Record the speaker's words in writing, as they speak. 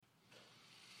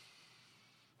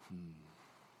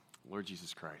Lord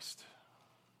Jesus Christ,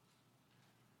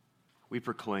 we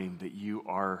proclaim that you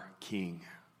are King.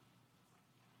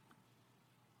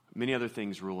 Many other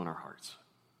things rule in our hearts.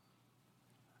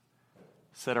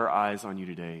 Set our eyes on you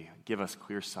today. Give us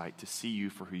clear sight to see you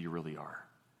for who you really are.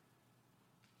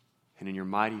 And in your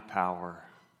mighty power,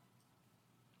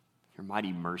 your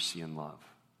mighty mercy and love,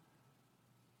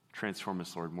 transform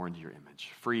us, Lord, more into your image.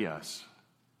 Free us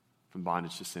from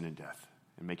bondage to sin and death,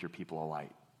 and make your people a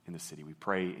light in the city. We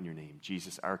pray in your name,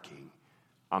 Jesus, our King.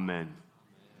 Amen.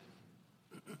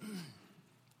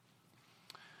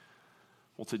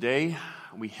 Well, today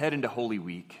we head into Holy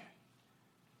Week,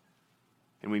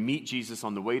 and we meet Jesus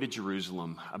on the way to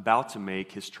Jerusalem, about to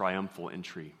make his triumphal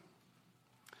entry.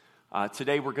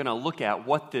 Today we're going to look at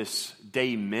what this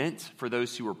day meant for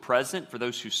those who were present, for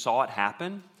those who saw it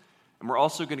happen, and we're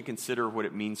also going to consider what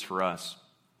it means for us.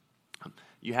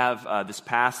 You have this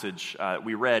passage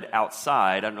we read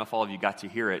outside. I don't know if all of you got to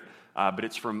hear it, but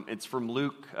it's from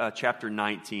Luke chapter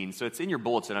 19. So it's in your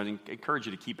bulletin. I encourage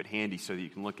you to keep it handy so that you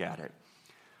can look at it.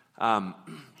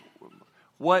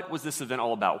 What was this event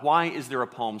all about? Why is there a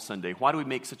Palm Sunday? Why do we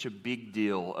make such a big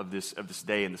deal of this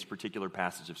day in this particular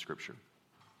passage of Scripture?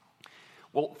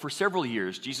 Well, for several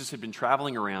years, Jesus had been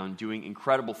traveling around doing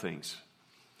incredible things.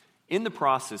 In the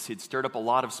process, he'd stirred up a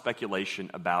lot of speculation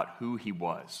about who he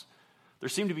was. There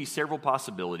seemed to be several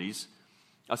possibilities.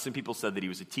 Some people said that he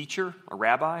was a teacher, a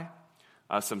rabbi.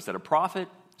 Some said a prophet.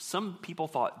 Some people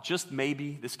thought just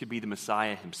maybe this could be the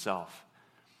Messiah himself.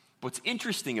 What's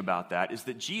interesting about that is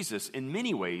that Jesus, in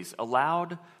many ways,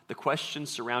 allowed the questions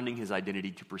surrounding his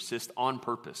identity to persist on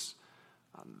purpose.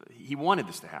 He wanted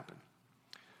this to happen.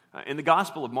 In the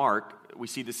Gospel of Mark, we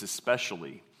see this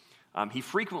especially. He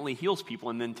frequently heals people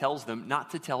and then tells them not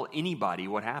to tell anybody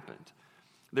what happened.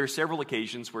 There are several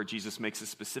occasions where Jesus makes a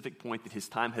specific point that his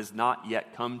time has not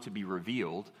yet come to be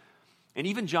revealed. And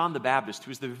even John the Baptist,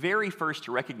 who is the very first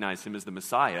to recognize him as the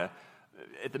Messiah,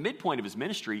 at the midpoint of his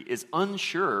ministry, is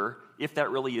unsure if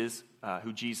that really is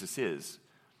who Jesus is.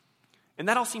 And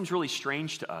that all seems really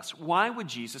strange to us. Why would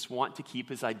Jesus want to keep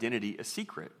his identity a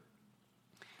secret?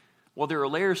 Well, there are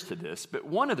layers to this, but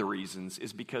one of the reasons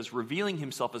is because revealing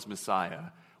himself as Messiah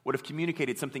would have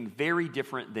communicated something very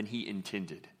different than he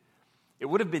intended. It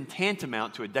would have been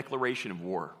tantamount to a declaration of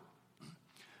war.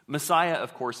 Messiah,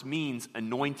 of course, means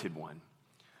anointed one.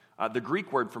 The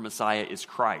Greek word for Messiah is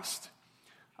Christ.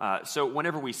 So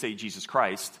whenever we say Jesus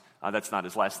Christ, that's not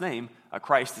his last name.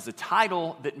 Christ is a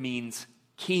title that means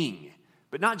king,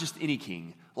 but not just any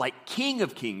king, like King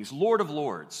of Kings, Lord of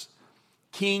Lords,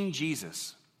 King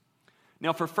Jesus.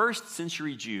 Now, for first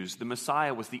century Jews, the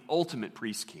Messiah was the ultimate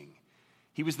priest king.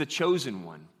 He was the chosen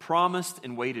one, promised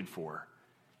and waited for.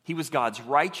 He was God's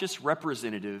righteous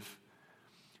representative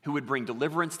who would bring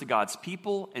deliverance to God's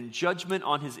people and judgment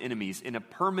on his enemies in a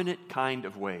permanent kind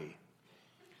of way.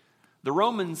 The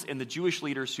Romans and the Jewish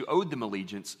leaders who owed them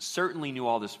allegiance certainly knew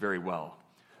all this very well.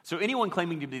 So anyone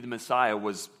claiming to be the Messiah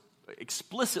was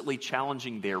explicitly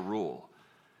challenging their rule.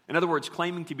 In other words,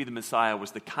 claiming to be the Messiah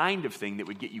was the kind of thing that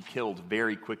would get you killed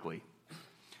very quickly.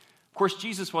 Of course,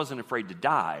 Jesus wasn't afraid to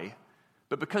die,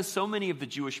 but because so many of the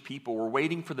Jewish people were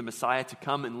waiting for the Messiah to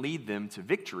come and lead them to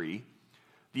victory,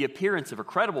 the appearance of a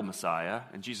credible Messiah,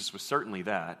 and Jesus was certainly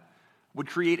that, would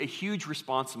create a huge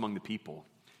response among the people.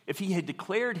 If he had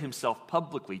declared himself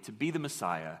publicly to be the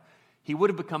Messiah, he would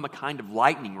have become a kind of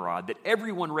lightning rod that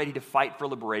everyone ready to fight for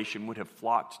liberation would have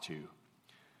flocked to.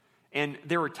 And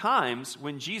there were times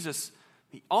when Jesus,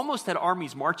 he almost had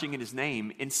armies marching in his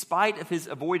name in spite of his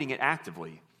avoiding it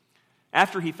actively.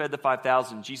 After he fed the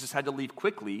 5,000, Jesus had to leave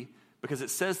quickly because it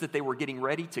says that they were getting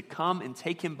ready to come and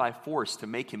take him by force to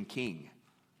make him king.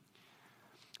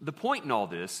 The point in all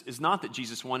this is not that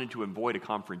Jesus wanted to avoid a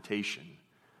confrontation.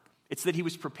 It's that he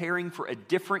was preparing for a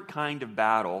different kind of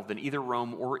battle than either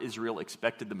Rome or Israel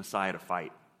expected the Messiah to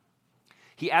fight.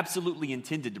 He absolutely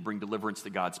intended to bring deliverance to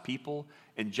God's people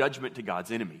and judgment to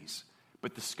God's enemies.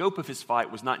 But the scope of his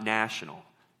fight was not national,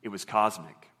 it was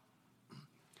cosmic.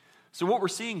 So what we're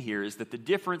seeing here is that the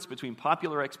difference between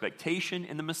popular expectation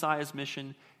in the Messiah's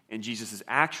mission and Jesus'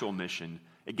 actual mission,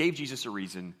 it gave Jesus a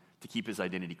reason to keep his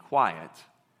identity quiet.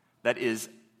 That is,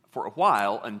 for a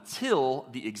while, until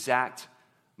the exact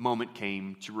moment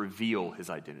came to reveal his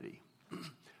identity.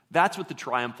 That's what the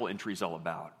triumphal entry is all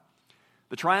about.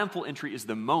 The triumphal entry is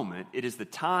the moment, it is the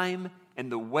time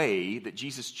and the way that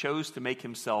Jesus chose to make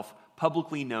himself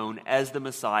publicly known as the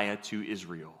Messiah to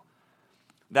Israel.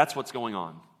 That's what's going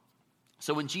on.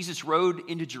 So when Jesus rode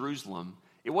into Jerusalem,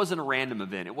 it wasn't a random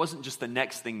event. It wasn't just the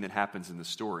next thing that happens in the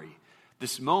story.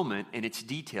 This moment and its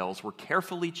details were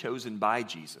carefully chosen by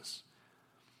Jesus.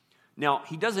 Now,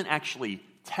 he doesn't actually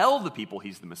tell the people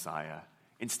he's the Messiah.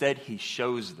 Instead, he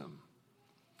shows them.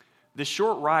 The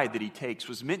short ride that he takes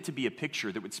was meant to be a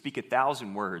picture that would speak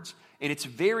 1,000 words, and it's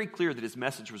very clear that his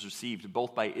message was received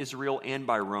both by Israel and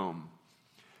by Rome.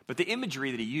 But the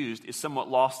imagery that he used is somewhat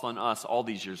lost on us all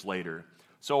these years later,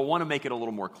 so I want to make it a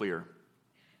little more clear.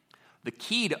 The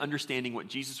key to understanding what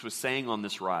Jesus was saying on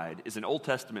this ride is an Old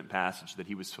Testament passage that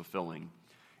he was fulfilling.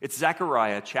 It's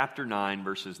Zechariah chapter 9,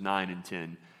 verses 9 and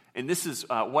 10. And this is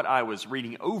what I was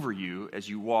reading over you as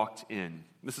you walked in.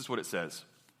 This is what it says.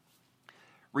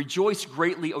 Rejoice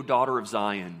greatly, O daughter of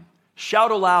Zion.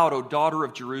 Shout aloud, O daughter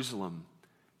of Jerusalem.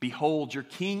 Behold, your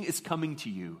king is coming to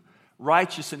you.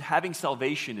 Righteous and having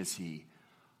salvation is he.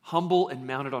 Humble and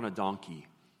mounted on a donkey,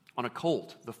 on a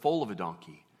colt, the foal of a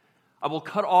donkey. I will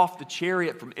cut off the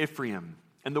chariot from Ephraim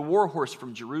and the war horse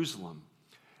from Jerusalem.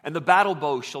 And the battle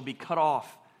bow shall be cut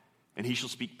off, and he shall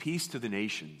speak peace to the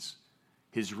nations.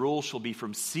 His rule shall be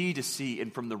from sea to sea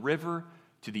and from the river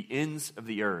to the ends of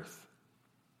the earth.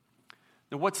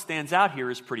 Now, what stands out here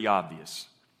is pretty obvious.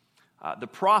 The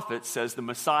prophet says the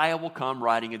Messiah will come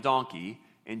riding a donkey,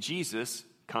 and Jesus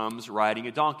comes riding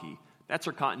a donkey. That's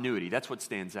our continuity. That's what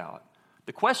stands out.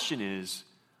 The question is,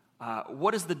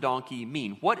 what does the donkey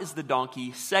mean? What is the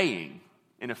donkey saying,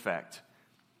 in effect?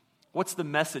 What's the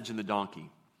message in the donkey?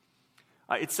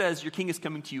 It says, your king is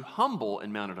coming to you humble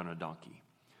and mounted on a donkey.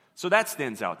 So that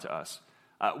stands out to us.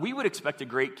 We would expect a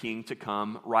great king to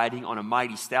come riding on a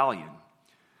mighty stallion.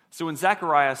 So when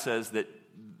Zechariah says that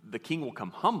the king will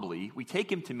come humbly, we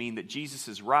take him to mean that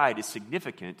Jesus' ride is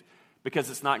significant because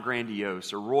it's not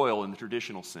grandiose or royal in the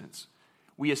traditional sense.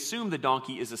 We assume the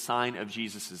donkey is a sign of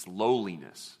Jesus'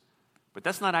 lowliness. But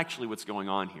that's not actually what's going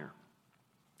on here.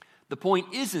 The point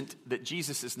isn't that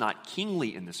Jesus is not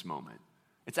kingly in this moment.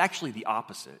 It's actually the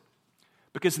opposite.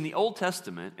 Because in the Old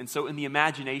Testament, and so in the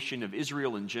imagination of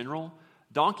Israel in general,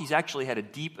 donkeys actually had a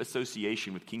deep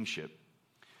association with kingship.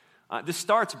 This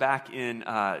starts back in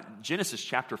Genesis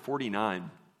chapter 49,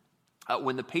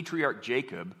 when the patriarch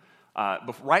Jacob,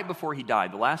 right before he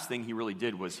died, the last thing he really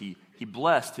did was he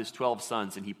blessed his 12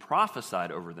 sons and he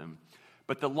prophesied over them.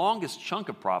 But the longest chunk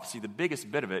of prophecy, the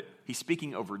biggest bit of it, he's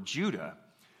speaking over Judah.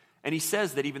 And he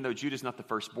says that even though Judah's not the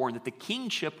firstborn, that the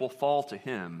kingship will fall to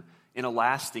him in a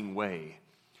lasting way.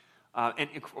 And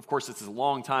of course, this is a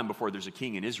long time before there's a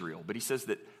king in Israel. But he says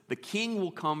that the king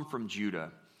will come from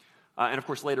Judah. And of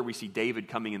course, later we see David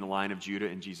coming in the line of Judah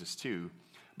and Jesus too.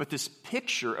 But this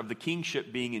picture of the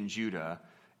kingship being in Judah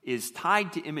is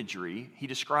tied to imagery. He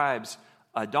describes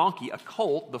a donkey, a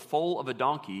colt, the foal of a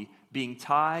donkey, being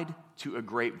tied to a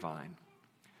grapevine.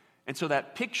 And so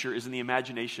that picture is in the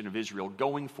imagination of Israel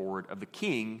going forward of the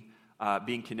king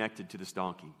being connected to this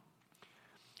donkey.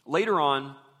 Later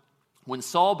on, when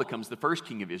Saul becomes the first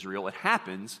king of Israel, it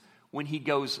happens when he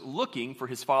goes looking for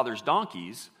his father's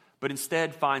donkeys, but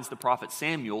instead finds the prophet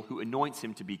Samuel, who anoints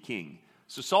him to be king.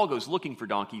 So Saul goes looking for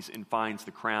donkeys and finds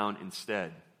the crown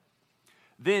instead.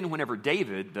 Then whenever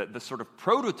David, the sort of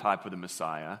prototype of the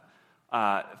Messiah,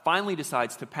 finally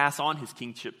decides to pass on his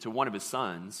kingship to one of his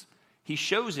sons, he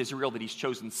shows Israel that he's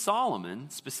chosen Solomon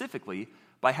specifically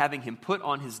by having him put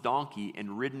on his donkey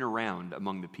and ridden around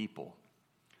among the people.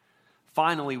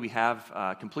 Finally, we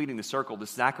have, completing the circle,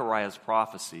 this Zechariah's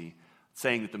prophecy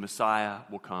saying that the Messiah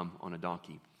will come on a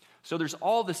donkey. So there's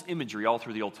all this imagery all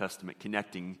through the Old Testament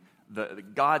connecting the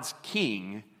God's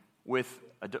king with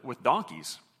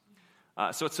donkeys.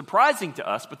 So it's surprising to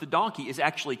us, but the donkey is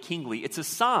actually kingly. It's a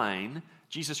sign,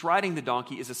 Jesus riding the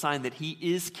donkey is a sign that he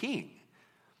is king.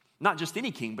 Not just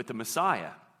any king, but the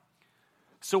Messiah.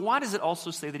 So why does it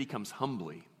also say that he comes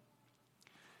humbly?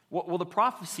 Well, the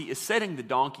prophecy is setting the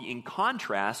donkey in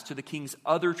contrast to the king's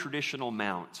other traditional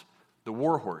mount, the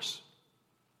war horse.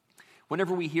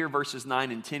 Whenever we hear verses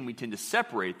 9 and 10, we tend to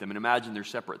separate them and imagine they're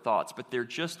separate thoughts, but they're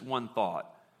just one thought.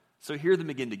 So hear them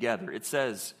again together. It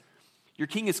says, your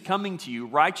king is coming to you,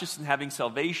 righteous and having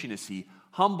salvation is he,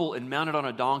 humble and mounted on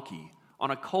a donkey,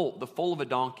 on a colt, the foal of a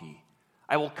donkey.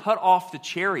 I will cut off the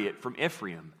chariot from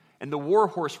Ephraim and the war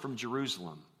horse from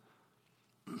Jerusalem.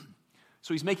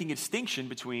 So he's making a distinction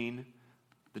between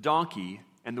the donkey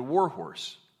and the war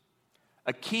horse.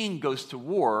 A king goes to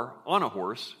war on a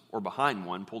horse or behind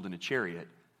one, pulled in a chariot,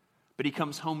 but he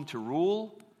comes home to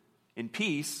rule in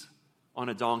peace on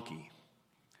a donkey.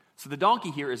 So the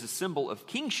donkey here is a symbol of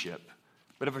kingship,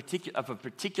 but of a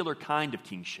particular kind of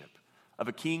kingship, of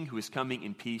a king who is coming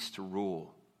in peace to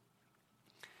rule.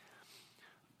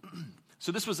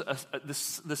 So this was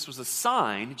a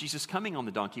sign. Jesus coming on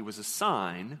the donkey was a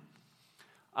sign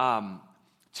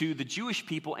to the Jewish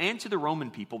people and to the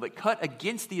Roman people that cut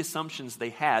against the assumptions they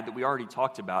had that we already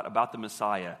talked about the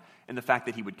Messiah and the fact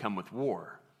that he would come with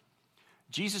war.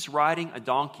 Jesus riding a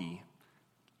donkey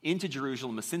into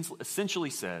Jerusalem essentially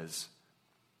says,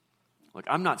 look,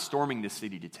 I'm not storming this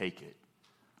city to take it.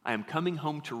 I am coming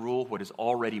home to rule what is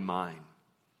already mine.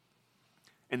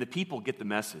 And the people get the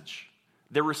message.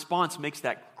 Their response makes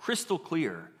that crystal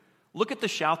clear. Look at the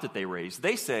shout that they raise.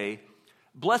 They say,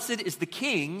 "Blessed is the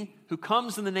King who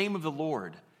comes in the name of the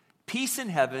Lord. Peace in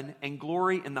heaven and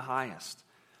glory in the highest."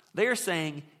 They are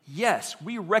saying, yes,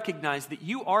 we recognize that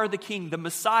you are the King, the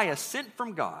Messiah sent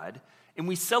from God, and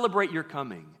we celebrate your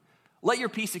coming. Let your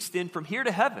peace extend from here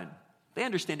to heaven. They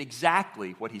understand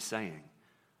exactly what he's saying.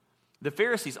 The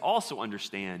Pharisees also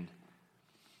understand,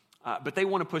 but they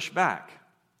want to push back.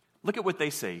 Look at what they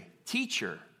say.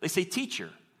 Teacher. They say teacher.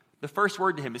 The first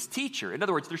word to him is teacher. In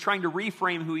other words, they're trying to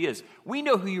reframe who he is. We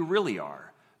know who you really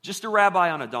are. Just a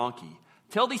rabbi on a donkey.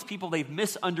 Tell these people they've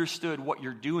misunderstood what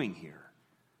you're doing here.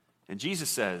 And Jesus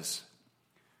says,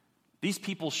 these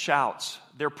people's shouts,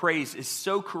 their praise is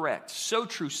so correct, so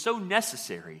true, so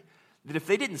necessary, that if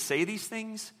they didn't say these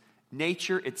things,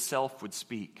 nature itself would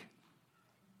speak.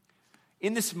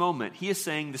 In this moment, he is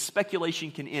saying the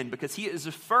speculation can end because he is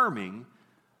affirming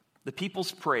the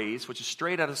people's praise, which is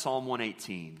straight out of Psalm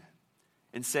 118,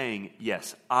 and saying,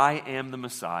 yes, I am the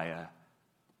Messiah,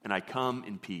 and I come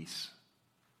in peace.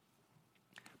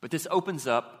 But this opens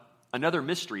up another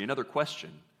mystery, another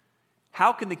question.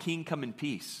 How can the king come in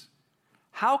peace?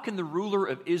 How can the ruler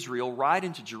of Israel ride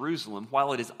into Jerusalem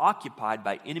while it is occupied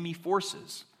by enemy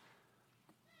forces?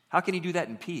 How can he do that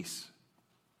in peace?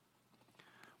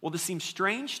 Well, this seems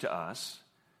strange to us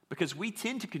because we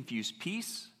tend to confuse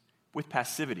peace with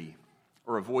passivity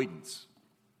or avoidance.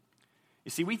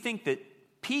 You see, we think that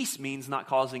peace means not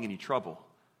causing any trouble,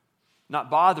 not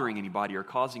bothering anybody or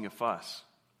causing a fuss.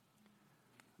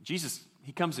 Jesus,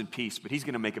 he comes in peace, but he's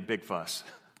going to make a big fuss.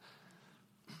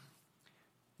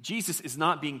 Jesus is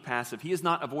not being passive. He is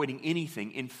not avoiding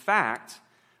anything. In fact,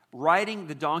 riding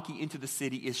the donkey into the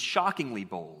city is shockingly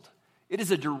bold. It is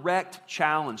a direct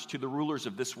challenge to the rulers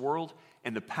of this world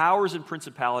and the powers and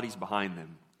principalities behind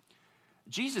them.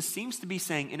 Jesus seems to be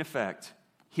saying, in effect,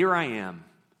 here I am,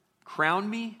 crown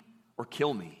me or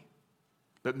kill me,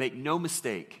 but make no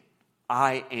mistake,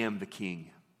 I am the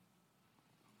king.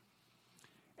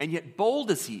 And yet, bold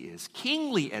as he is,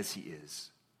 kingly as he is,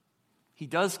 he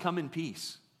does come in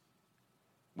peace.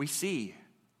 We see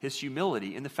his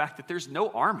humility in the fact that there's no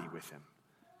army with him.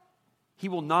 He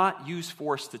will not use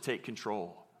force to take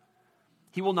control.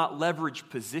 He will not leverage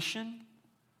position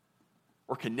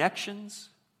or connections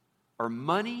or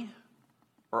money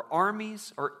or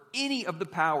armies or any of the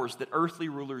powers that earthly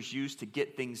rulers use to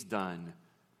get things done,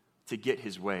 to get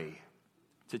his way,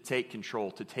 to take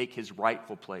control, to take his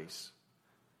rightful place.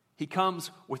 He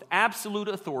comes with absolute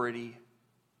authority,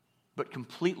 but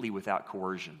completely without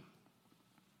coercion.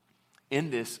 In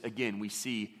this, again, we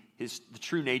see the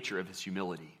true nature of his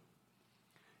humility.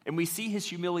 And we see his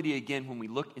humility again when we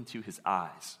look into his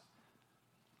eyes.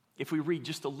 If we read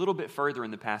just a little bit further in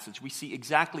the passage, we see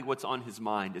exactly what's on his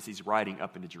mind as he's riding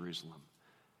up into Jerusalem.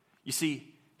 You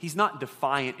see, he's not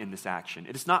defiant in this action.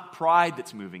 It is not pride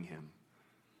that's moving him.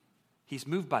 He's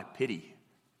moved by pity,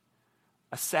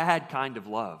 a sad kind of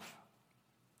love.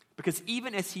 Because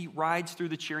even as he rides through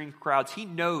the cheering crowds, he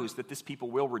knows that this people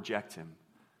will reject him.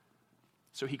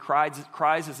 So he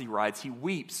cries as he rides. He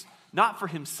weeps, not for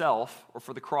himself or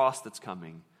for the cross that's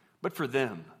coming, but for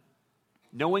them,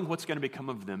 knowing what's going to become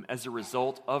of them as a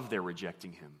result of their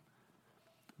rejecting him.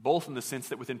 Both in the sense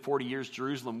that within 40 years,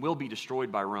 Jerusalem will be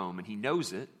destroyed by Rome, and he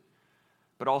knows it,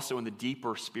 but also in the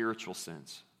deeper spiritual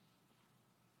sense.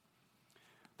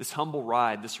 This humble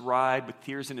ride, this ride with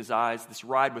tears in his eyes, this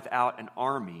ride without an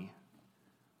army,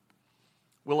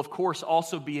 will of course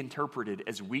also be interpreted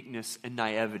as weakness and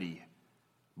naivety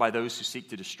by those who seek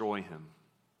to destroy him.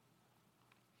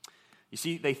 You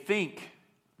see, they think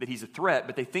that he's a threat,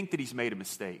 but they think that he's made a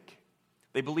mistake.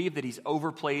 They believe that he's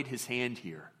overplayed his hand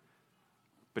here,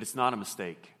 but it's not a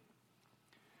mistake.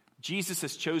 Jesus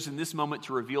has chosen this moment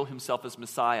to reveal himself as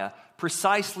Messiah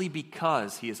precisely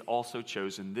because he has also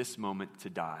chosen this moment to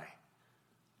die.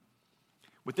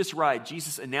 With this ride,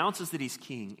 Jesus announces that he's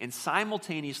king and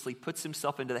simultaneously puts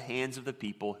himself into the hands of the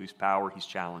people whose power he's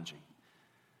challenging.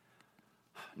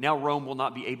 Now Rome will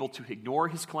not be able to ignore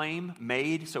his claim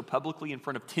made so publicly in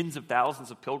front of tens of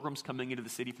thousands of pilgrims coming into the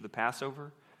city for the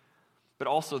Passover. But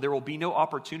also there will be no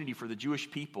opportunity for the Jewish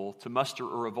people to muster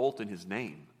a revolt in his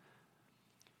name.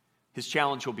 His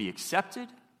challenge will be accepted,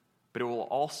 but it will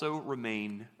also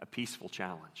remain a peaceful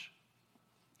challenge.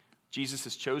 Jesus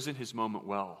has chosen his moment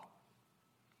well.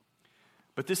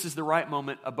 But this is the right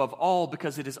moment above all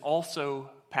because it is also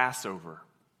Passover.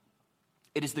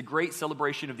 It is the great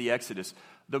celebration of the Exodus,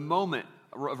 the moment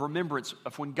of remembrance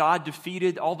of when God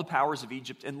defeated all the powers of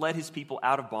Egypt and led his people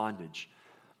out of bondage.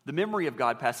 The memory of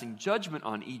God passing judgment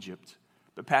on Egypt,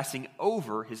 but passing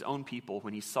over his own people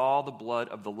when he saw the blood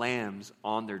of the lambs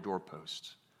on their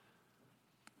doorposts.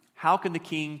 How can the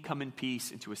king come in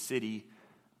peace into a city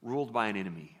ruled by an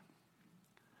enemy?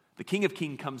 The King of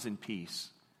Kings comes in peace.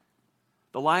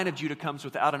 The Lion of Judah comes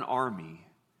without an army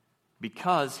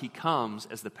because he comes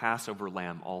as the Passover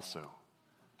lamb also.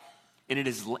 And it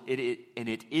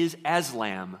is as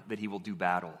lamb that he will do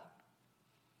battle.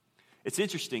 It's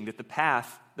interesting that the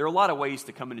path, there are a lot of ways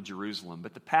to come into Jerusalem,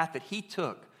 but the path that he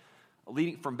took,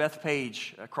 leading from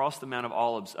Bethpage across the Mount of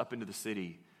Olives up into the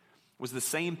city, was the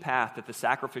same path that the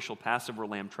sacrificial Passover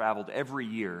lamb traveled every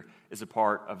year as a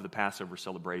part of the Passover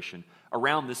celebration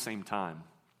around this same time.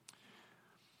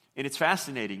 And it's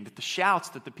fascinating that the shouts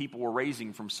that the people were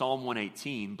raising from Psalm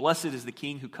 118, "Blessed is the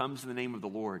King who comes in the name of the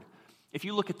Lord." If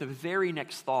you look at the very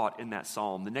next thought in that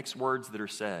psalm, the next words that are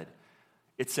said,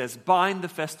 it says, "Bind the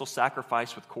festal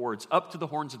sacrifice with cords up to the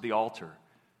horns of the altar."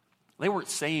 They weren't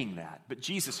saying that, but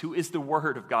Jesus, who is the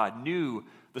Word of God, knew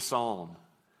the psalm.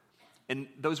 And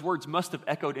those words must have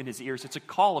echoed in his ears. It's a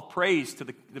call of praise to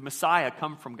the Messiah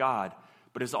come from God,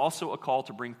 but it's also a call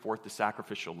to bring forth the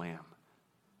sacrificial lamb.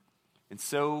 And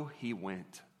so he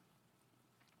went.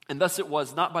 And thus it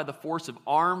was not by the force of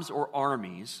arms or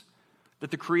armies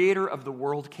that the Creator of the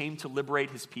world came to liberate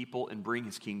his people and bring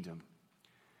his kingdom.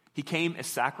 He came as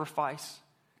sacrifice,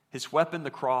 his weapon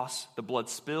the cross, the blood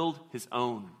spilled, his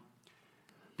own.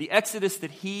 The exodus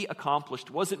that he accomplished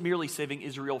wasn't merely saving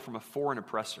Israel from a foreign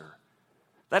oppressor.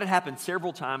 That had happened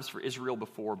several times for Israel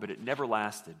before, but it never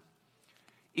lasted.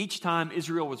 Each time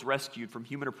Israel was rescued from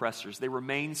human oppressors, they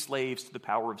remained slaves to the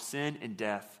power of sin and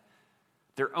death.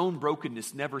 Their own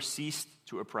brokenness never ceased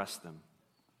to oppress them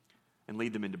and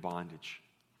lead them into bondage.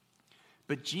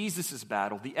 But Jesus'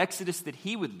 battle, the exodus that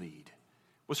he would lead,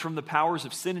 was from the powers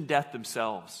of sin and death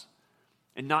themselves,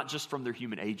 and not just from their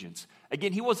human agents.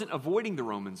 Again, he wasn't avoiding the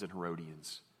Romans and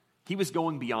Herodians. He was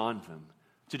going beyond them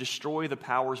to destroy the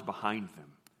powers behind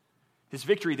them. His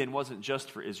victory then wasn't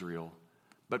just for Israel,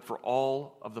 but for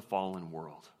all of the fallen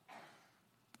world.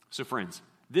 So friends,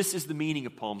 this is the meaning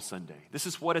of Palm Sunday. This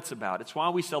is what it's about. It's why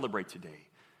we celebrate today.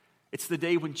 It's the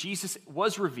day when Jesus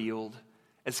was revealed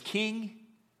as King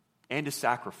and as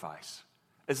sacrifice,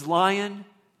 as Lion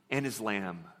and as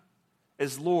Lamb,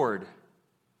 as Lord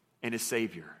and as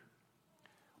Savior,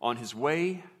 on his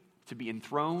way to be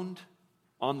enthroned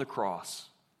on the cross,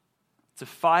 to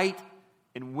fight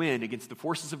and win against the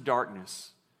forces of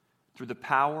darkness through the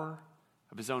power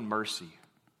of his own mercy,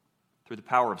 through the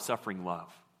power of suffering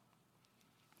love.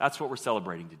 That's what we're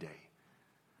celebrating today.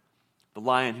 The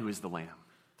Lion who is the Lamb,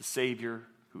 the Savior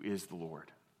who is the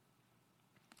Lord.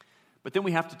 But then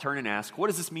we have to turn and ask, what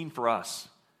does this mean for us?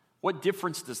 What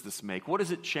difference does this make? What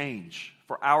does it change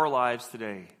for our lives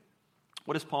today?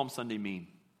 What does Palm Sunday mean?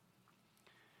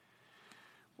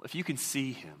 Well, if you can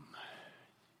see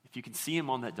him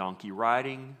on that donkey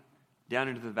riding down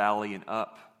into the valley and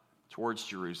up towards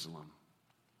Jerusalem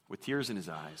with tears in his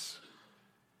eyes,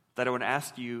 that I would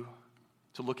ask you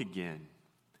to look again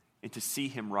and to see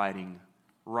him riding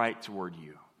right toward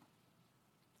you,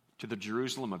 to the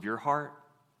Jerusalem of your heart,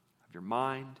 of your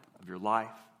mind, of your life.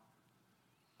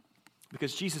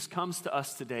 Because Jesus comes to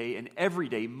us today and every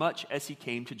day, much as he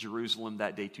came to Jerusalem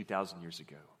that day 2,000 years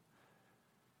ago.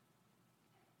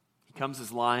 He comes as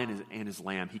Lion and as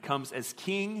Lamb. He comes as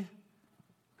King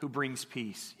who brings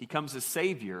peace. He comes as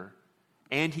Savior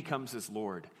and he comes as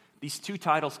Lord. These two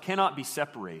titles cannot be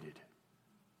separated.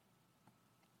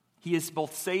 He is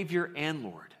both Savior and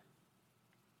Lord.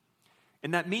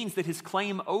 And that means that his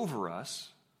claim over us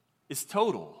is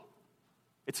total.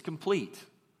 It's complete.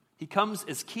 He comes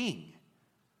as King.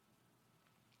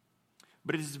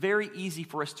 But it is very easy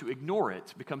for us to ignore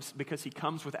it because he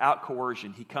comes without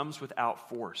coercion. He comes without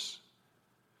force.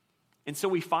 And so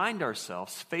we find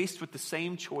ourselves faced with the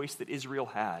same choice that Israel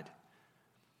had.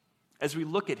 As we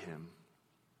look at him,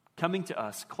 coming to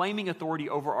us, claiming authority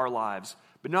over our lives,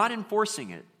 but not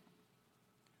enforcing it.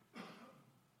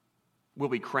 Will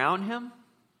we crown him?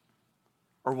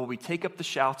 Or will we take up the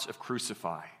shouts of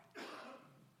crucify?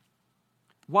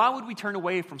 Why would we turn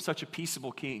away from such a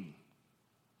peaceable king?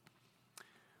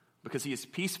 Because he is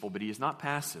peaceful, but he is not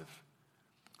passive.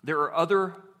 There are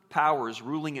other powers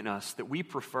ruling in us that we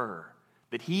prefer,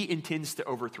 that he intends to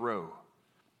overthrow.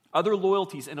 Other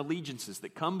loyalties and allegiances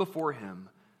that come before him,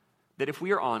 that if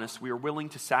we are honest, we are willing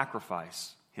to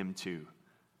sacrifice him to.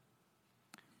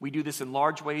 We do this in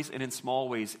large ways and in small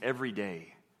ways every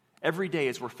day. Every day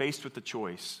as we're faced with the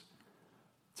choice,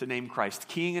 to name Christ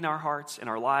King in our hearts, in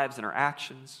our lives, in our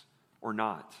actions, or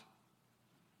not?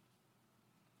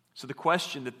 So the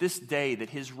question that this day, that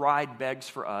his ride begs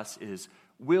for us is,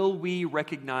 will we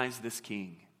recognize this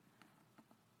King?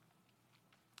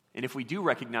 And if we do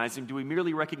recognize him, do we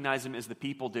merely recognize him as the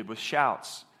people did, with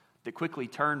shouts that quickly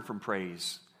turn from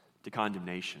praise to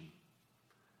condemnation?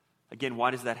 Again,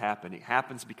 why does that happen? It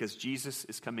happens because Jesus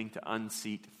is coming to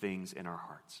unseat things in our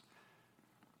hearts.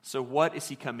 So what is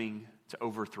he coming to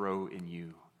overthrow in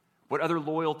you? What other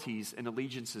loyalties and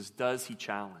allegiances does he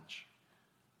challenge?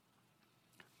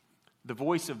 The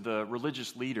voice of the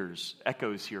religious leaders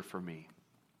echoes here for me.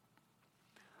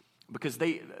 Because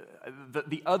the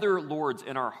other lords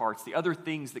in our hearts, the other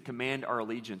things that command our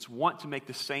allegiance, want to make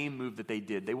the same move that they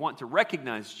did. They want to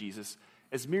recognize Jesus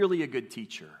as merely a good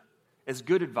teacher, as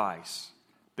good advice,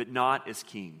 but not as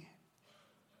king.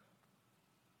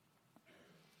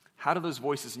 How do those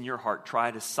voices in your heart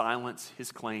try to silence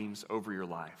his claims over your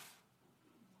life?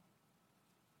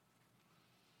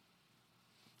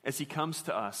 As he comes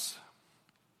to us,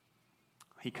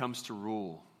 he comes to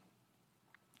rule.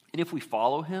 And if we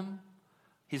follow him,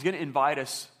 he's going to invite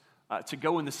us to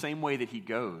go in the same way that he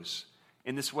goes,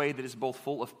 in this way that is both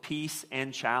full of peace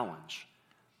and challenge.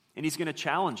 And he's going to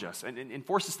challenge us and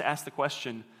force us to ask the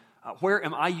question, where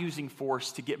am I using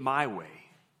force to get my way?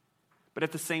 But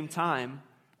at the same time,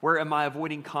 where am I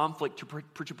avoiding conflict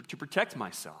to protect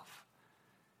myself?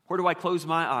 Where do I close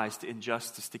my eyes to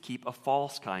injustice to keep a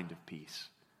false kind of peace?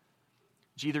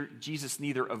 Jesus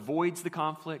neither avoids the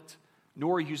conflict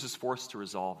nor uses force to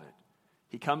resolve it.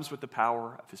 He comes with the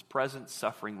power of his present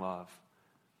suffering love.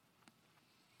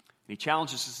 And he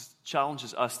challenges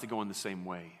us to go in the same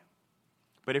way.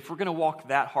 But if we're going to walk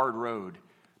that hard road,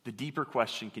 the deeper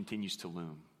question continues to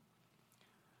loom.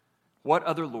 What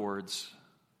other lords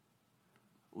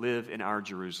live in our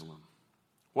Jerusalem?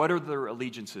 What other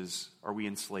allegiances are we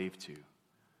enslaved to?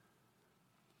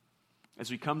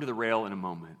 As we come to the rail in a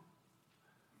moment,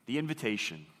 the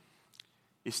invitation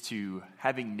is to,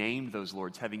 having named those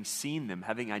lords, having seen them,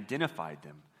 having identified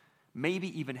them,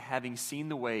 maybe even having seen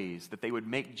the ways that they would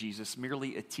make Jesus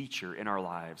merely a teacher in our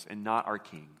lives and not our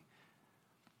king.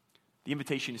 The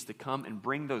invitation is to come and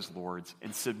bring those lords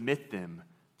and submit them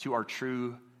to our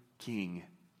true king,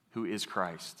 who is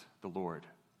Christ, the Lord,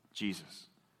 Jesus.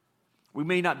 We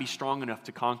may not be strong enough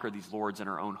to conquer these lords in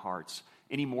our own hearts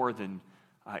any more than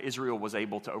Israel was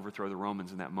able to overthrow the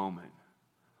Romans in that moment.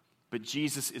 But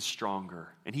Jesus is stronger,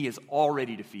 and he has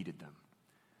already defeated them.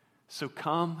 So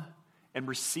come and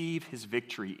receive his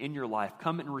victory in your life.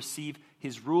 Come and receive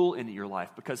his rule in your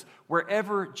life, because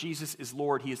wherever Jesus is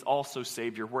Lord, he is also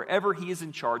Savior. Wherever he is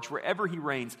in charge, wherever he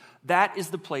reigns, that is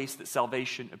the place that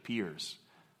salvation appears.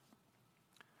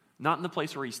 Not in the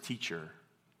place where he's teacher,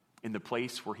 in the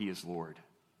place where he is Lord.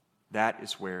 That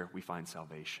is where we find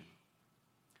salvation.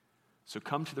 So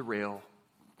come to the rail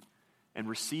and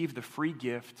receive the free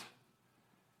gift,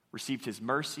 receive his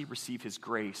mercy, receive his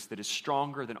grace that is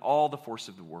stronger than all the force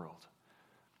of the world.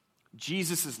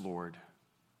 Jesus is Lord.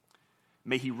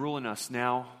 May he rule in us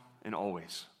now and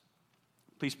always.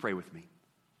 Please pray with me.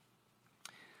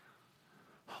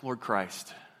 Lord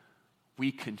Christ,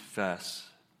 we confess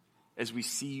as we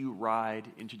see you ride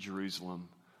into Jerusalem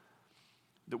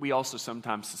that we also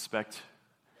sometimes suspect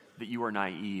that you are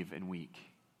naive and weak.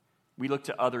 We look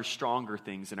to other stronger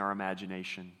things in our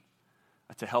imagination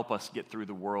to help us get through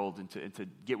the world and to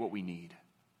get what we need.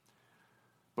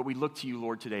 But we look to you,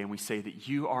 Lord, today, and we say that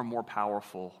you are more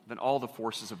powerful than all the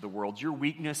forces of the world. Your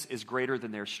weakness is greater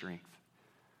than their strength.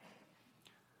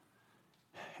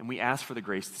 And we ask for the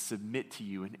grace to submit to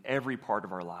you in every part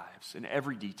of our lives, in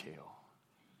every detail,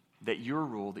 that your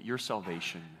rule, that your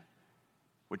salvation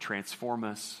would transform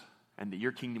us, and that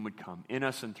your kingdom would come in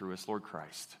us and through us, Lord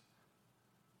Christ,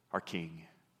 our King.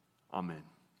 Amen.